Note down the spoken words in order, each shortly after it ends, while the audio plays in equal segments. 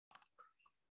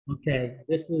Okay,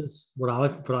 this is what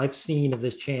I've seen of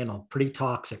this channel. Pretty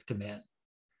toxic to men.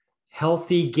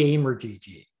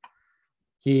 HealthyGamerGG.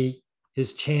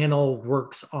 His channel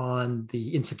works on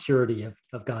the insecurity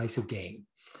of guys who game.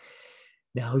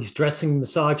 Now he's dressing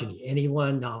misogyny.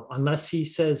 Anyone now, unless he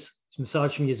says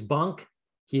misogyny is bunk,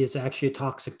 he is actually a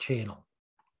toxic channel.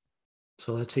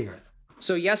 So let's hear it.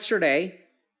 So yesterday,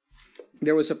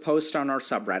 there was a post on our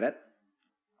subreddit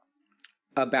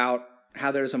about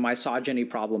how there's a misogyny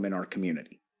problem in our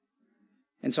community.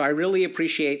 And so I really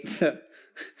appreciate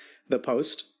the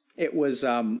post. It was...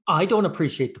 I don't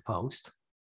appreciate the post.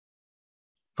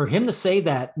 For him to say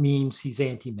that means he's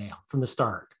anti-male from the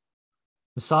start.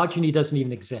 Misogyny doesn't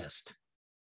even exist.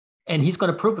 And he's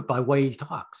going to prove it by the way he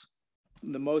talks.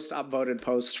 The most upvoted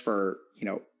post for,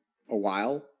 a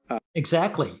while.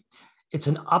 Exactly. It's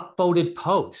an upvoted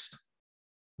post.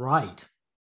 Right.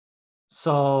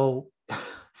 So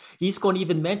he's going to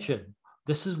even mention,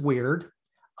 this is weird.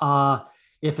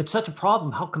 If it's such a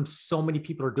problem, how come so many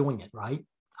people are doing it, right?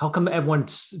 How come everyone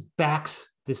backs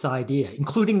this idea,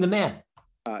 including the men?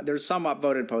 There's some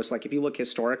upvoted posts, like if you look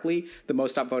historically, the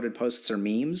most upvoted posts are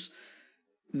memes.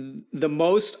 The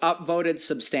most upvoted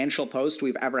substantial post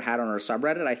we've ever had on our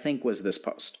subreddit, I think, was this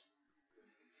post.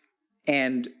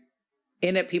 And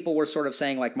in it, people were sort of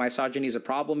saying, like, misogyny is a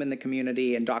problem in the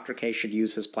community and Dr. K should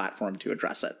use his platform to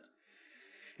address it.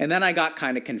 And then I got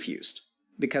kind of confused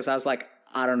because I was like,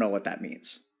 I don't know what that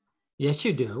means. Yes,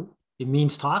 you do. It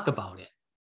means talk about it.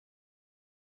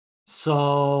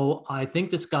 So I think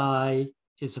this guy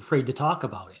is afraid to talk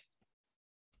about it.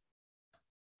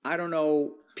 I don't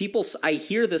know. I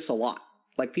hear this a lot.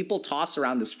 Like, people toss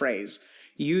around this phrase,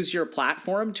 use your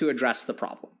platform to address the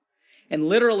problem. And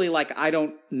literally, like, I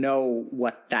don't know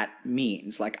what that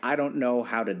means. Like, I don't know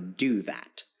how to do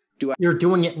that. You're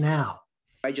doing it now.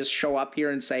 I just show up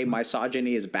here and say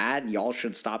misogyny is bad, y'all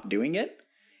should stop doing it?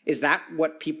 Is that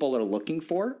what people are looking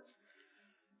for?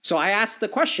 So I asked the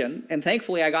question, and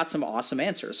thankfully I got some awesome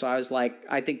answers. So I was like,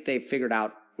 I think they figured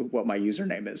out what my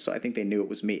username is, so I think they knew it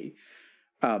was me.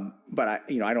 But I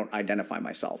don't identify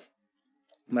myself.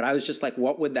 But I was just like,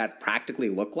 what would that practically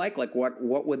look like? Like, what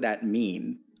would that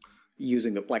mean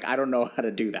using the, like, I don't know how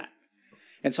to do that.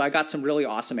 And so I got some really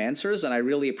awesome answers, and I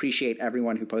really appreciate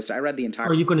everyone who posted. I read the entire...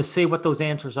 Are you going to say what those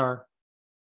answers are?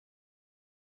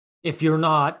 If you're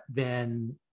not,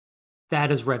 then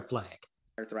that is red flag.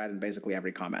 Thread and basically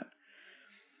every comment.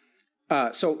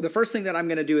 So the first thing that I'm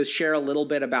going to do is share a little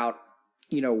bit about,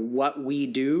 what we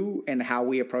do and how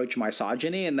we approach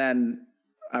misogyny, and then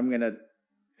I'm going to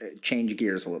change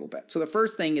gears a little bit. So the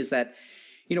first thing is that,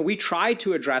 we try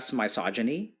to address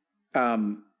misogyny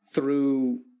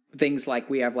through things like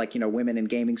we have women in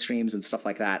gaming streams and stuff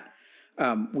like that.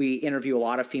 We interview a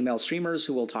lot of female streamers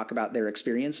who will talk about their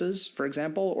experiences, for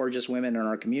example, or just women in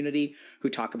our community who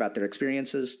talk about their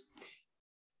experiences.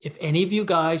 If any of you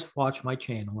guys watch my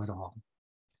channel at all,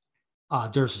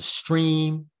 there's a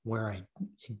stream where a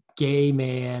gay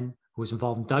man who was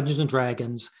involved in Dungeons and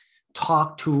Dragons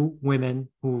talked to women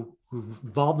who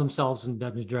involved themselves in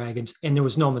Dungeons and Dragons, and there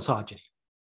was no misogyny.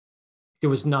 There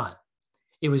was none.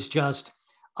 It was just,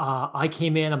 I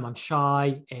came in, I'm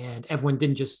shy, and everyone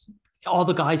all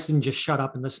the guys didn't just shut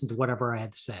up and listen to whatever I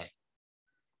had to say.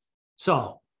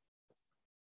 So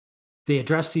they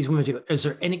address these women. Is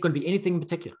there going to be anything in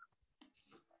particular?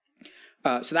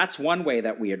 So that's one way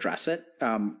that we address it.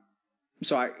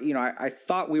 So I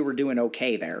thought we were doing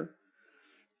okay there.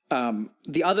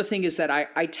 The other thing is that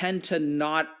I tend to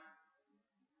not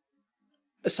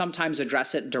sometimes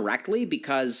address it directly,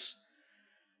 because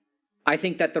I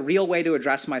think that the real way to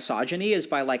address misogyny is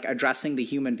by addressing the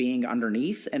human being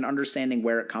underneath and understanding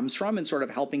where it comes from and sort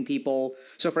of helping people.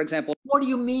 So for example, what do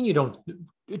you mean you don't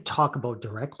talk about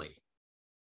directly?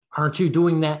 Aren't you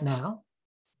doing that now?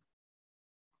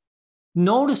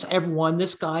 Notice, everyone,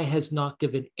 this guy has not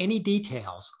given any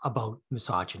details about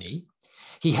misogyny.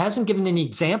 He hasn't given any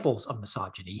examples of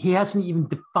misogyny. He hasn't even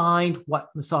defined what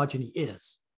misogyny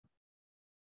is.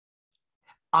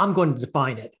 I'm going to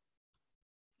define it.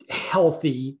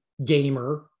 Healthy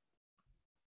gamer.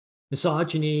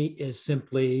 Misogyny is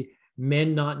simply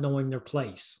men not knowing their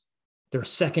place, their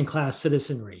second-class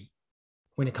citizenry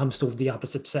when it comes to the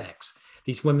opposite sex.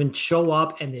 These women show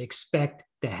up and they expect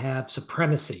to have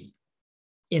supremacy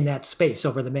in that space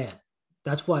over the men.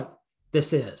 That's what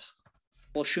this is.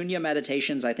 Well, shunya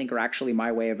meditations, I think, are actually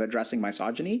my way of addressing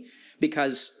misogyny,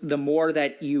 because the more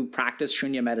that you practice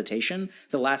shunya meditation,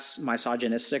 the less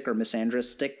misogynistic or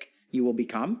misandristic you will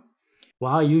become.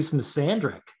 Well, I use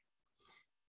misandric.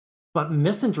 But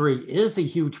misandry is a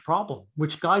huge problem,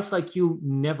 which guys like you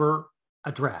never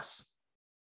address.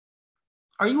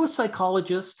 Are you a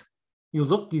psychologist?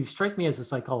 You strike me as a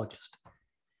psychologist.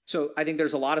 So I think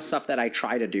there's a lot of stuff that I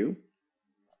try to do.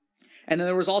 And then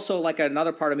there was also like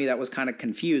another part of me that was kind of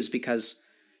confused because,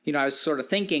 you know, I was sort of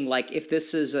thinking like, if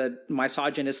this is a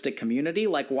misogynistic community,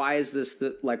 like why is this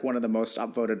like one of the most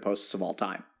upvoted posts of all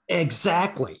time?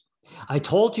 Exactly. I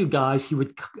told you guys he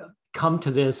would come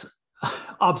to this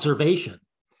observation.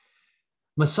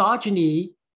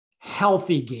 Misogyny,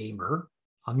 healthy gamer,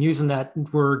 I'm using that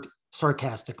word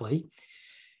sarcastically,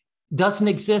 doesn't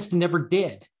exist and never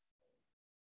did.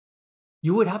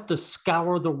 You would have to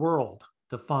scour the world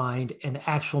to find an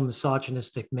actual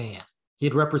misogynistic man.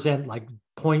 He'd represent like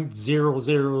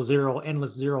 0.000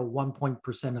 endless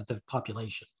 0.1% of the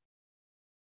population.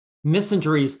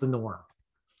 Misandry is the norm.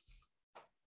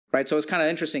 Right. So it's kind of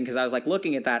interesting because I was like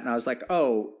looking at that and I was like,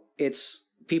 oh, it's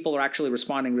people are actually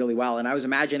responding really well. And I was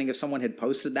imagining if someone had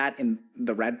posted that in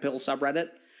the Red Pill subreddit,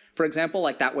 for example,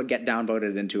 like that would get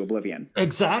downvoted into oblivion.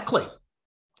 Exactly.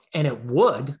 And it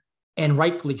would, and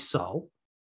rightfully so.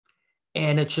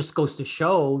 And it just goes to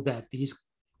show that these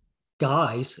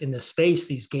guys in this space,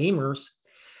 these gamers,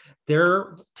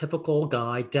 they're typical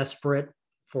guy desperate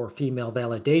for female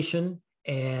validation,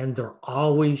 and they're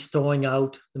always throwing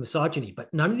out the misogyny.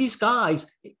 But none of these guys,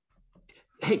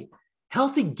 hey,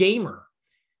 healthy gamer,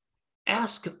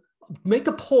 make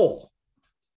a poll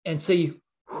and say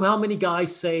how many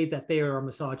guys say that they are a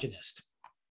misogynist.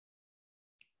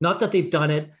 Not that they've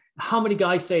done it. How many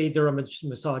guys say they're a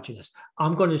misogynist?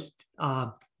 I'm going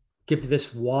to give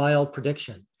this wild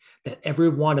prediction that every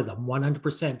one of them,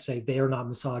 100%, say they are not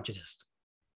misogynist.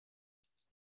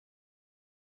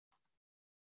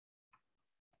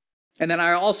 And then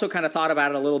I also kind of thought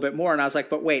about it a little bit more and I was like,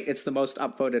 but wait, it's the most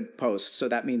upvoted post. So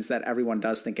that means that everyone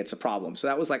does think it's a problem. So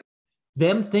that was like,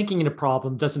 them thinking it a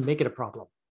problem doesn't make it a problem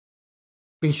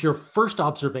because your first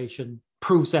observation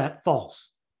proves that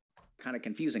false. Kind of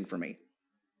confusing for me.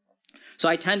 So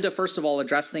I tend to, first of all,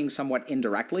 address things somewhat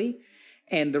indirectly.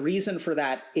 And the reason for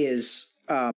that is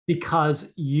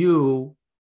because you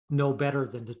know better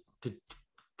than to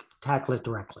tackle it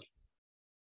directly.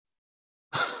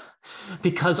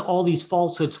 Because all these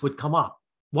falsehoods would come up.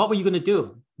 What were you going to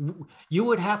do? You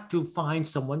would have to find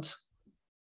someone's,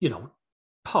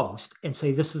 post and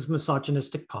say, this is a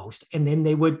misogynistic post. And then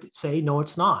they would say, no,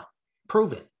 it's not.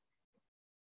 Prove it.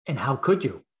 And how could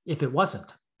you if it wasn't?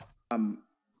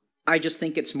 I just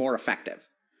think it's more effective.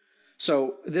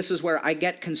 So this is where I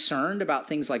get concerned about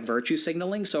things like virtue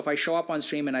signaling. So if I show up on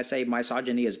stream and I say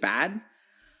misogyny is bad,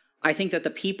 I think that the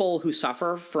people who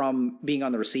suffer from being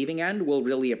on the receiving end will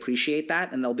really appreciate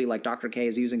that. And they'll be like, Dr. K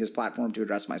is using his platform to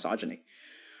address misogyny.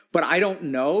 But I don't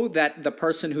know that the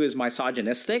person who is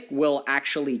misogynistic will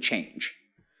actually change.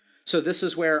 So this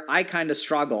is where I kind of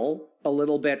struggle a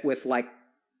little bit with like,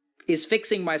 is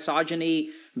fixing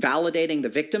misogyny validating the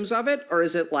victims of it? Or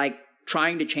is it like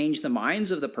trying to change the minds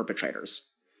of the perpetrators?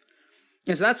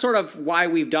 And so that's sort of why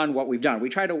we've done what we've done. We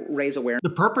try to raise awareness. The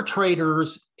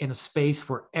perpetrators in a space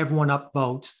where everyone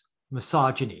upvotes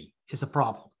misogyny is a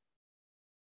problem.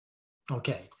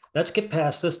 Okay, let's get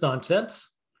past this nonsense.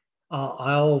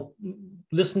 I'll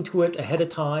listen to it ahead of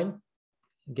time,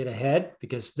 get ahead,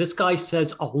 because this guy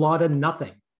says a lot of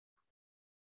nothing.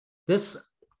 This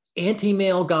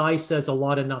anti-male guy says a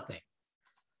lot of nothing.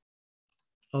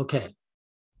 Okay,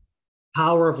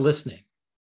 power of listening.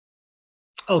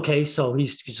 Okay, so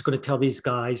he's just going to tell these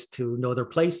guys to know their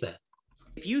place then.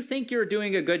 If you think you're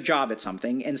doing a good job at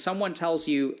something and someone tells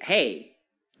you, hey,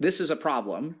 this is a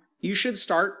problem, you should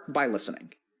start by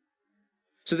listening.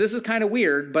 So this is kind of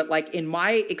weird, but like in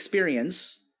my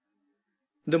experience,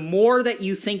 the more that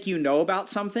you think you know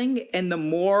about something and the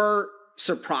more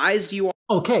surprised you are.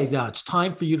 Okay, now it's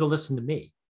time for you to listen to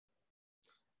me.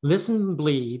 Listen and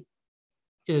believe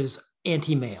is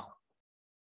anti-male.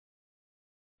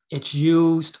 It's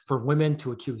used for women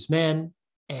to accuse men,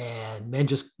 and men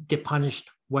just get punished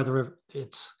whether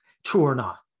it's true or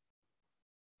not.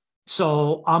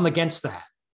 So I'm against that.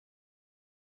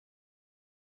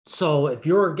 So if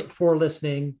you're for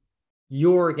listening,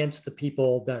 you're against the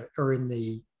people that are in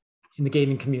the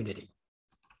gaming community.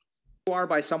 You are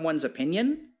by someone's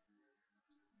opinion.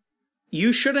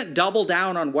 You shouldn't double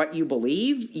down on what you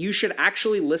believe. You should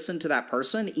actually listen to that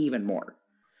person even more.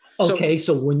 Okay,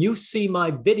 so when you see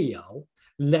my video,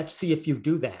 let's see if you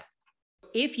do that.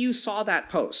 If you saw that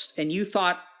post and you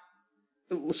thought,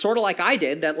 sort of like I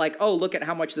did, that like, oh, look at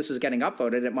how much this is getting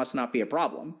upvoted, it must not be a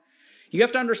problem. You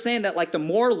have to understand that like the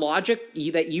more logic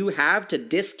that you have to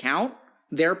discount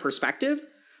their perspective,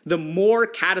 the more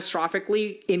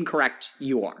catastrophically incorrect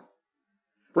you are.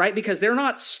 Right? Because they're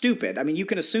not stupid. I mean, you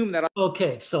can assume that.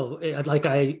 Okay, so like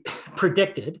I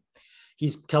predicted,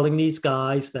 he's telling these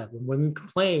guys that when women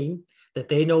complain, that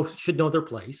they should know their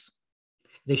place.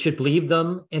 They should believe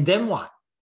them. And then what?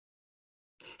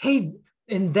 Hey,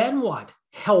 and then what?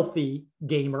 Healthy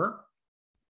gamer.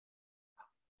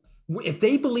 If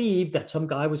they believe that some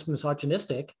guy was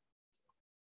misogynistic,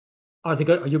 are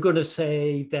you going to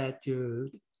say that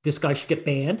this guy should get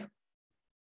banned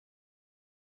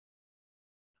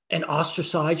and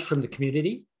ostracized from the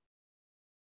community?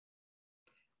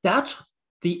 That's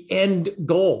the end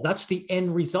goal. That's the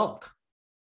end result.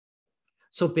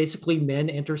 So basically, men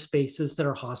enter spaces that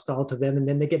are hostile to them, and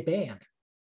then they get banned.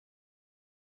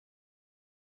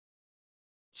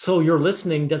 So your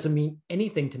listening doesn't mean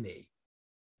anything to me.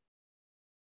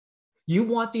 You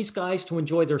want these guys to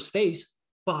enjoy their space,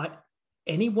 but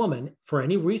any woman, for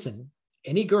any reason,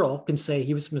 any girl can say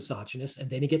he was misogynist, and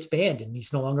then he gets banned, and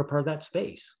he's no longer part of that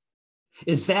space.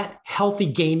 Is that healthy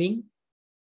gaming?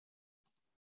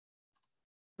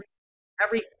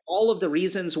 All of the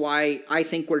reasons why I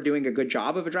think we're doing a good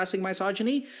job of addressing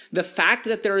misogyny, the fact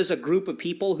that there is a group of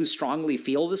people who strongly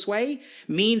feel this way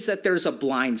means that there's a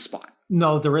blind spot.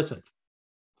 No, there isn't.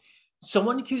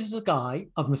 Someone accuses a guy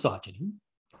of misogyny.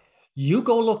 You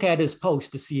go look at his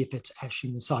post to see if it's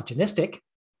actually misogynistic,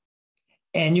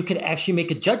 and you can actually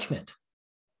make a judgment.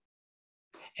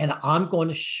 And I'm going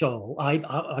to show,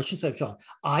 I should say show,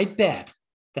 I bet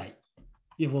that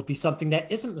it will be something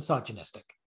that isn't misogynistic.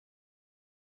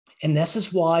 And this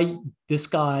is why this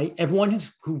guy, everyone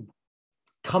who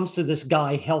comes to this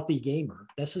guy, Healthy Gamer,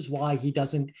 this is why he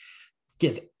doesn't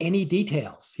give any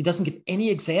details. He doesn't give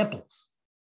any examples.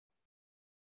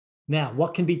 Now,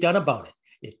 what can be done about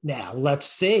it? Now, let's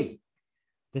see.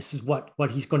 This is what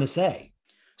he's going to say.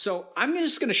 So I'm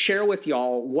just going to share with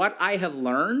y'all what I have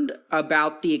learned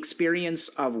about the experience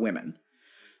of women.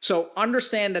 So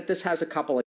understand that this has a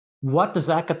couple of... What does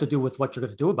that got to do with what you're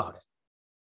going to do about it?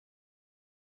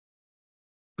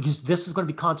 Because this is going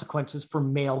to be consequences for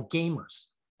male gamers.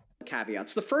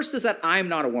 Caveats. The first is that I'm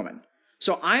not a woman.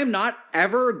 So I'm not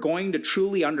ever going to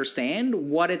truly understand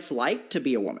what it's like to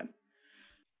be a woman.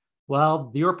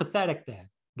 Well, you're pathetic then,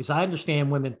 because I understand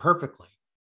women perfectly.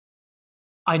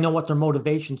 I know what their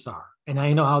motivations are, and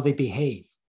I know how they behave.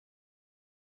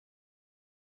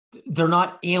 They're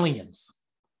not aliens.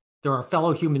 They're our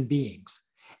fellow human beings.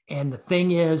 And the thing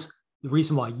is, the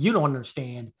reason why you don't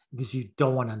understand because you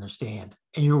don't want to understand,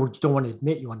 and you don't want to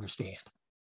admit you understand.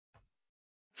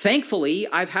 Thankfully,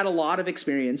 I've had a lot of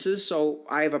experiences, so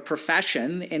I have a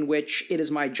profession in which it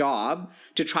is my job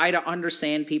to try to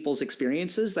understand people's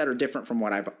experiences that are different from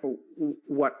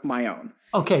what my own.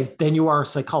 Okay, then you are a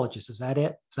psychologist. Is that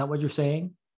it? Is that what you're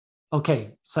saying?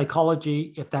 Okay,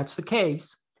 psychology, if that's the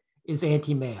case, is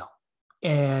anti-male.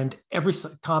 And every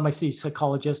time I see a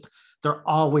psychologist, they're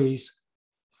always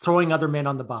throwing other men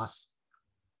on the bus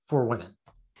for women.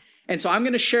 And so I'm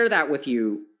going to share that with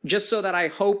you just so that I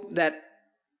hope that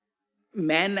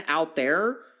men out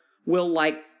there will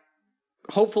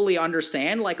hopefully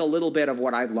understand a little bit of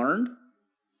what I've learned.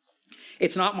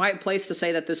 It's not my place to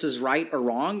say that this is right or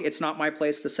wrong. It's not my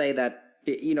place to say that,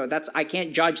 I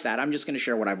can't judge that. I'm just going to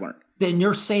share what I've learned. Then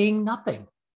you're saying nothing.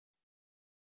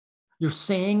 You're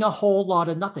saying a whole lot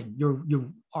of nothing.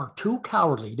 You are too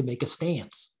cowardly to make a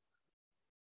stance.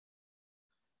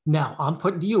 Now, I'm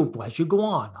putting to you, as you go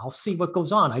on, I'll see what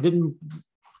goes on. I didn't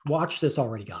watch this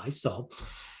already, guys. So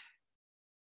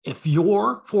if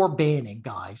you're for banning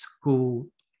guys who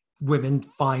women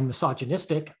find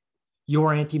misogynistic,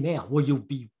 you're anti-male. Will you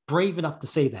be brave enough to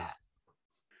say that?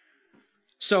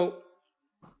 So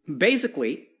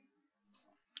basically,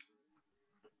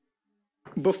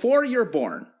 before you're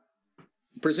born,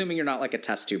 presuming you're not like a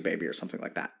test tube baby or something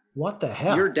like that. What the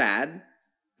hell? Your dad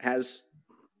has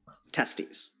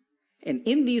testes. And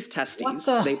in these testes,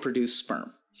 they produce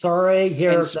sperm. Sorry,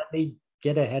 let me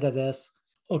get ahead of this.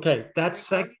 Okay, that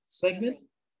segment,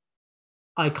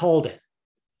 I called it.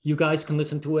 You guys can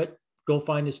listen to it. Go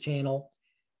find his channel.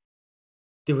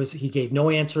 He gave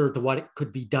no answer to what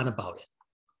could be done about it.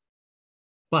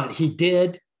 But he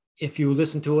did, if you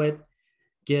listen to it,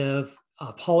 give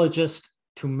apologist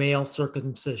to male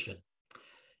circumcision.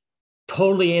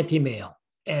 Totally anti-male,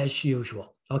 as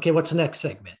usual. Okay, what's the next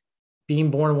segment?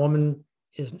 Being born a woman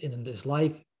is in his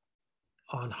life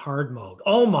on hard mode.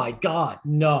 Oh my God,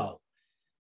 no.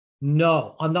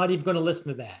 No, I'm not even going to listen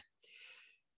to that.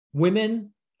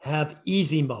 Women have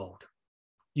easy mode.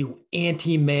 You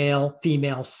anti-male,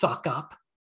 female suck up.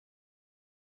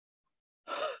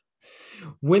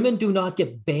 Women do not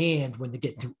get banned when they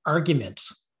get into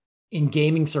arguments in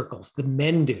gaming circles. The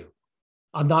men do.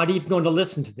 I'm not even going to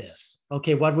listen to this.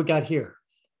 Okay, what we got here?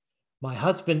 My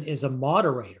husband is a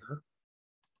moderator.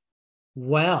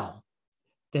 Well,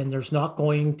 then there's not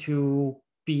going to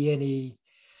be any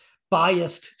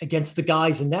biased against the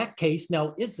guys in that case.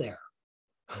 Now, is there?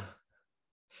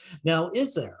 Now,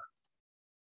 is there?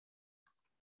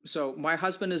 So my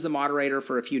husband is the moderator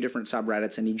for a few different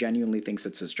subreddits, and he genuinely thinks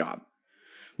it's his job.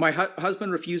 My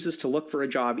husband refuses to look for a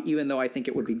job, even though I think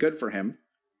it would be good for him,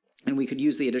 and we could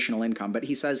use the additional income, but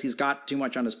he says he's got too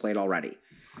much on his plate already.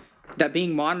 That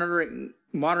being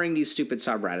monitoring these stupid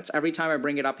subreddits. Every time I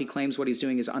bring it up, he claims what he's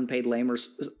doing is unpaid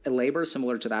labor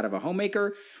similar to that of a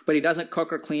homemaker, but he doesn't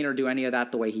cook or clean or do any of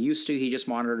that the way he used to. He just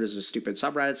monitors his stupid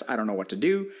subreddits. I don't know what to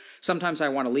do. Sometimes I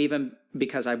want to leave him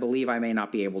because I believe I may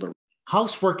not be able to.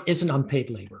 Housework isn't unpaid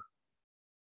labor.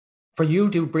 For you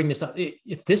to bring this up,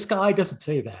 if this guy doesn't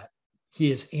say that,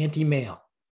 he is anti-male.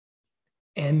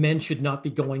 And men should not be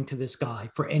going to this guy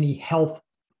for any health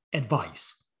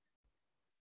advice.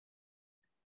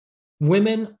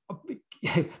 Men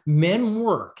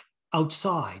work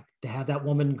outside to have that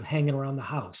woman hanging around the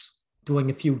house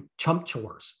doing a few chump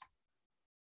chores.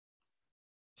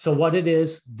 So what it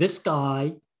is, this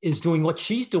guy is doing what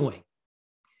she's doing.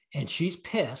 And she's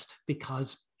pissed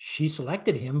because she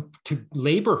selected him to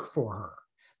labor for her.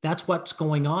 That's what's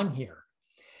going on here.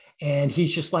 And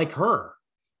he's just like her.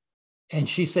 And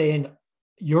she's saying,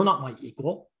 you're not my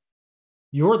equal.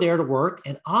 You're there to work,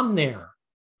 and I'm there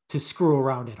to screw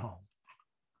around at home.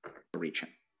 Reach him.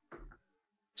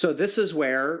 So this is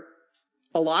where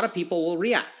a lot of people will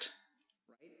react.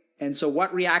 Right? And so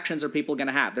what reactions are people going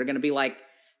to have? They're going to be like,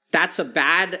 that's a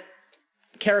bad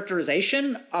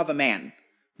characterization of a man.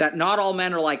 That not all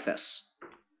men are like this.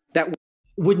 That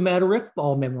wouldn't matter if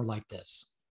all men were like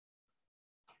this.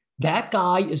 That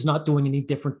guy is not doing any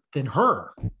different than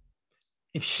her.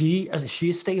 If she is a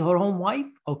stay-at-home wife,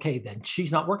 okay, then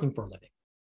she's not working for a living.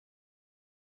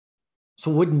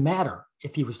 So it wouldn't matter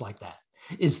if he was like that.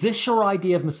 Is this your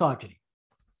idea of misogyny?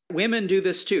 Women do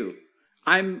this too.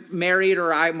 I'm married,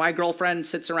 or my girlfriend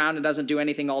sits around and doesn't do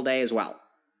anything all day as well.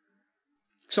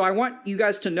 So I want you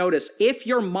guys to notice, if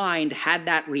your mind had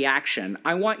that reaction,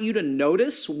 I want you to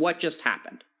notice what just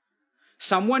happened.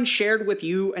 Someone shared with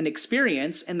you an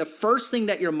experience, and the first thing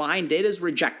that your mind did is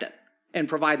reject it and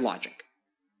provide logic.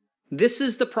 This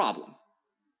is the problem,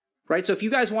 right? So if you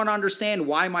guys want to understand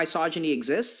why misogyny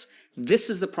exists, this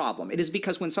is the problem. It is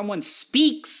because when someone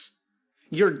speaks,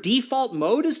 your default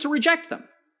mode is to reject them.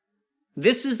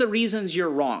 This is the reasons you're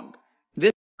wrong.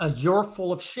 You're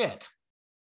full of shit.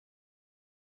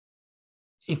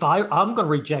 If I'm going to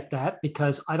reject that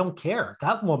because I don't care.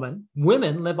 That women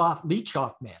leech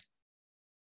off men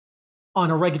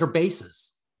on a regular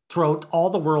basis throughout all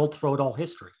the world, throughout all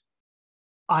history.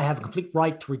 I have a complete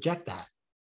right to reject that.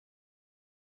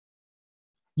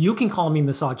 You can call me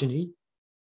misogyny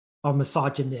or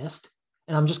misogynist,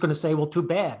 and I'm just going to say, well, too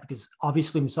bad, because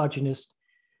obviously misogynist,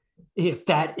 if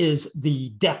that is the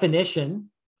definition,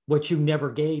 which you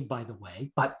never gave, by the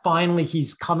way, but finally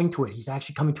he's coming to it. He's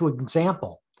actually coming to an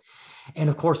example. And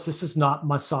of course, this is not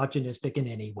misogynistic in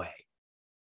any way.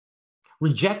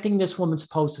 Rejecting this woman's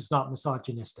post is not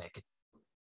misogynistic.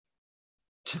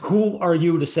 Who are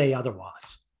you to say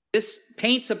otherwise? This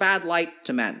paints a bad light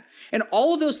to men. And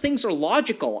all of those things are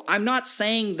logical. I'm not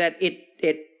saying that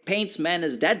it paints men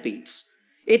as deadbeats.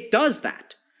 It does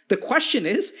that. The question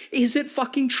is it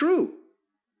fucking true?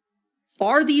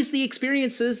 Are these the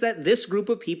experiences that this group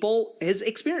of people has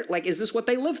experienced? Like, is this what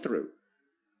they live through?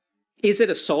 Is it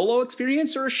a solo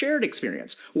experience or a shared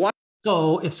experience? Why?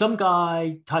 So if some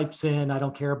guy types in, I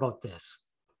don't care about this,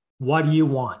 what do you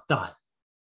want done?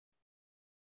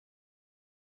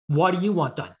 What do you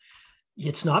want done?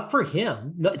 It's not for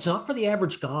him. It's not for the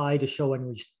average guy to show any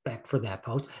respect for that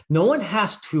post. No one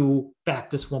has to back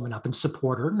this woman up and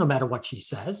support her, no matter what she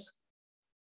says.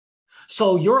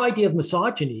 So your idea of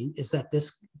misogyny is that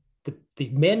the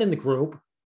men in the group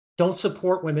don't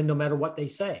support women no matter what they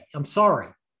say. I'm sorry.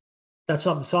 That's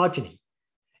not misogyny.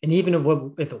 And even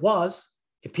if it was,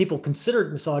 if people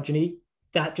considered misogyny,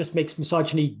 that just makes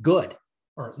misogyny good,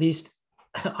 or at least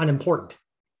unimportant.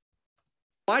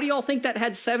 Why do y'all think that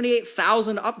had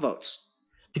 78,000 upvotes?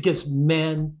 Because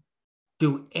men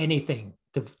do anything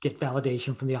to get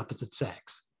validation from the opposite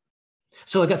sex.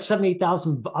 So I got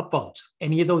 78,000 upvotes.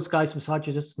 Any of those guys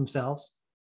misogynists themselves?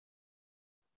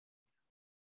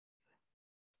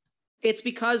 It's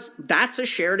because that's a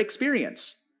shared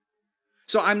experience.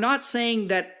 So I'm not saying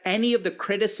that any of the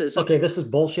criticism... Okay, this is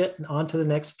bullshit. And on to the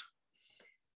next.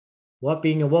 What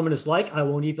being a woman is like, I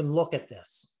won't even look at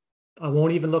this. I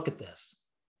won't even look at this.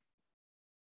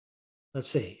 Let's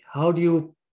see. How do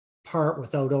you part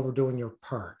without overdoing your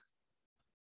part?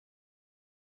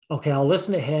 Okay, I'll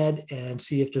listen ahead and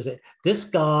see if there's this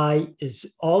guy is,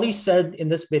 all he said in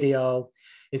this video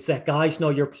is that guys know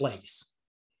your place.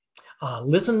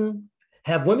 Listen,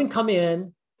 have women come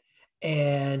in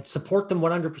and support them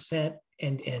 100%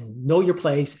 and know your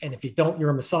place. And if you don't, you're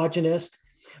a misogynist.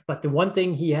 But the one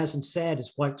thing he hasn't said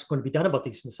is what's going to be done about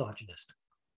these misogynists.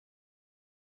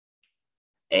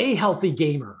 A healthy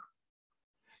gamer,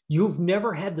 you've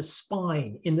never had the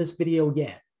spine in this video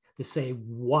yet to say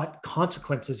what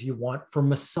consequences you want for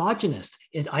misogynist.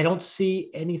 I don't see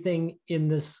anything in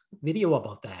this video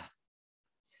about that.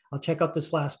 I'll check out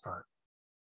this last part.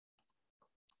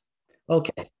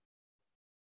 Okay,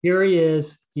 here he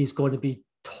is. He's going to be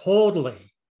totally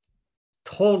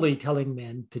telling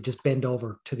men to just bend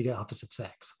over to the opposite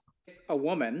sex. A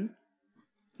woman,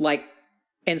 like,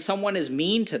 and someone is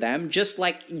mean to them, just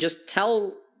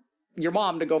tell your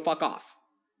mom to go fuck off.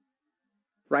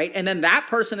 Right? And then that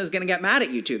person is going to get mad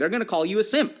at you too. They're going to call you a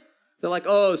simp. They're like,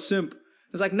 oh, simp.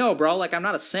 It's like, no, bro, like, I'm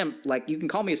not a simp. Like, you can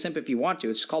call me a simp if you want to.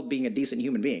 It's called being a decent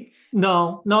human being.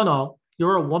 No.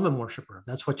 You're a woman worshiper.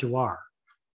 That's what you are.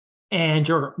 And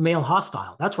you're male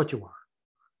hostile. That's what you are.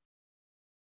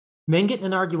 Men getting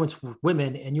in arguments with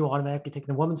women and you automatically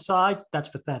taking the woman's side, that's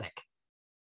pathetic.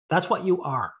 That's what you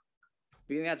are.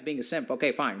 You think that's being a simp?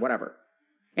 Okay, fine, whatever.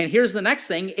 And here's the next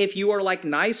thing. If you are like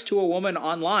nice to a woman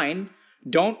online,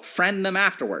 don't friend them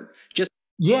afterward.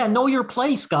 Yeah, know your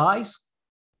place, guys.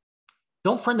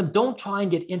 Don't friend them. Don't try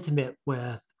and get intimate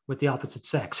with the opposite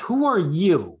sex. Who are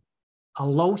you, a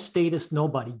low status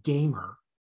nobody gamer,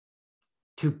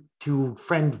 to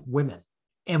friend women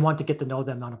and want to get to know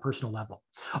them on a personal level,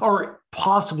 or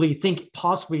possibly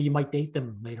you might date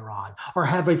them later on, or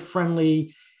have a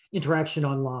friendly interaction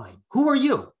online? Who are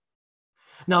you?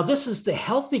 Now, this is the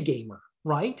healthy gamer,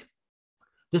 right?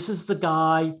 This is the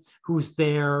guy who's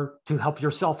there to help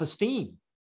your self-esteem.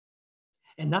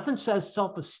 And nothing says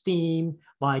self-esteem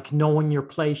like knowing your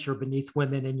place, you're beneath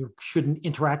women and you shouldn't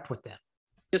interact with them.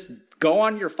 Just go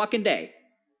on your fucking day.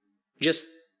 Just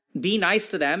be nice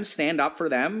to them, stand up for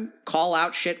them, call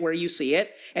out shit where you see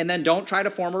it, and then don't try to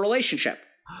form a relationship.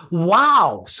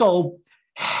 Wow. So,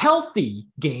 healthy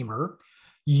gamer,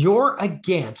 you're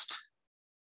against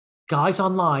guys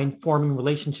online forming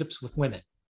relationships with women,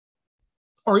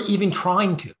 or even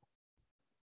trying to.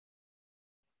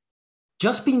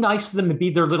 Just be nice to them and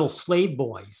be their little slave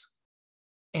boys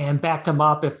and back them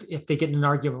up if they get in an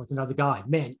argument with another guy.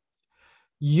 Man,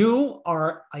 you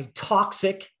are a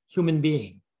toxic human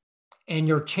being and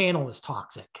your channel is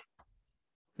toxic.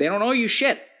 They don't owe you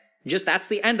shit. Just that's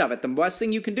the end of it. The best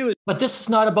thing you can do is... But this is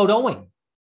not about owing.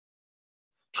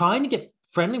 Trying to get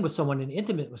friendly with someone and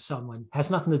intimate with someone has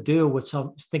nothing to do with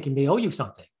thinking they owe you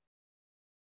something.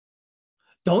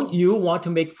 Don't you want to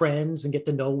make friends and get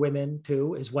to know women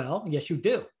too as well? Yes, you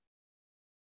do.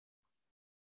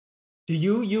 Do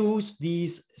you use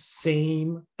these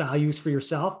same values for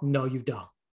yourself? No, you don't.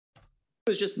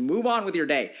 Just move on with your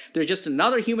day. They're just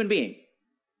another human being.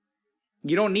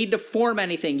 You don't need to form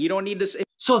anything. You don't need to...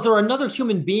 So they're another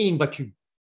human being, but you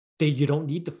don't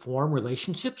need to form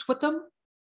relationships with them?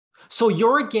 So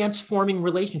you're against forming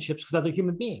relationships with other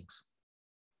human beings.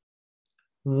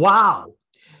 Wow.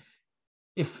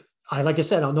 Like I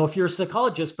said, I don't know if you're a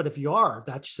psychologist, but if you are,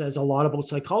 that says a lot about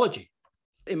psychology.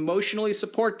 Emotionally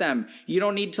support them. You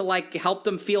don't need to like help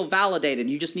them feel validated.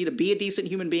 You just need to be a decent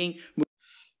human being.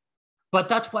 But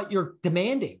that's what you're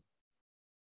demanding.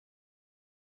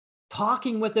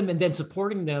 Talking with them and then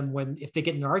supporting them if they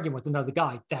get in an argument with another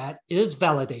guy, that is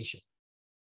validation.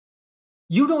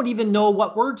 You don't even know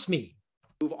what words mean.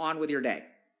 Move on with your day.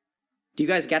 Do you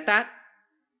guys get that?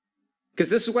 Because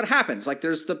this is what happens. Like,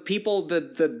 there's the people,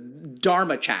 the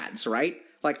Dharma chads, right?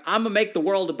 Like, I'm going to make the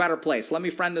world a better place. Let me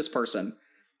friend this person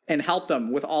and help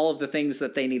them with all of the things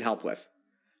that they need help with.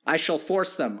 I shall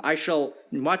force them. I shall,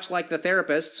 much like the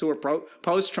therapists who are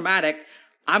post-traumatic,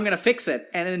 I'm going to fix it.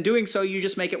 And in doing so, you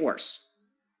just make it worse.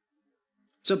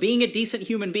 So being a decent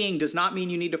human being does not mean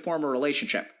you need to form a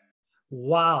relationship.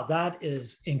 Wow, that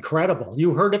is incredible.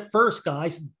 You heard it first,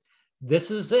 guys.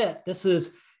 This is it. This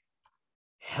is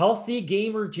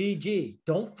HealthyGamerGG.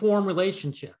 Don't form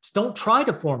relationships. Don't try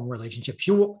to form relationships.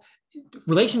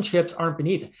 Relationships aren't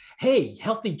beneath it. Hey,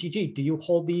 HealthyGG, do you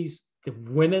hold the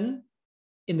women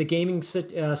in the gaming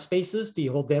spaces? Do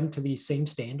you hold them to these same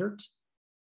standards?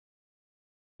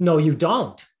 No, you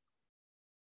don't.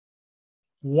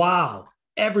 Wow.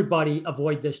 Everybody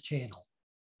avoid this channel.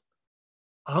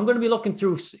 I'm going to be looking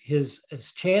through his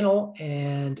channel,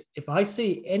 and if I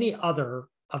see any other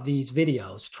of these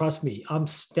videos, trust me, I'm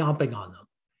stomping on them.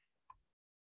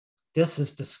 This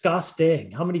is disgusting.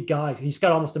 How many guys? He's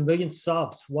got almost 1 million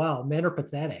subs. Wow, men are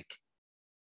pathetic.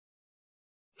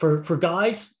 For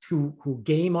guys who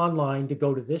game online to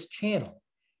go to this channel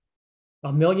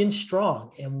 1 million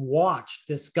strong, and watched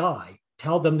this guy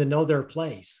tell them to know their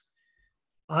place,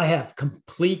 I have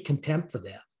complete contempt for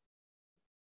them.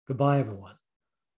 Goodbye, everyone.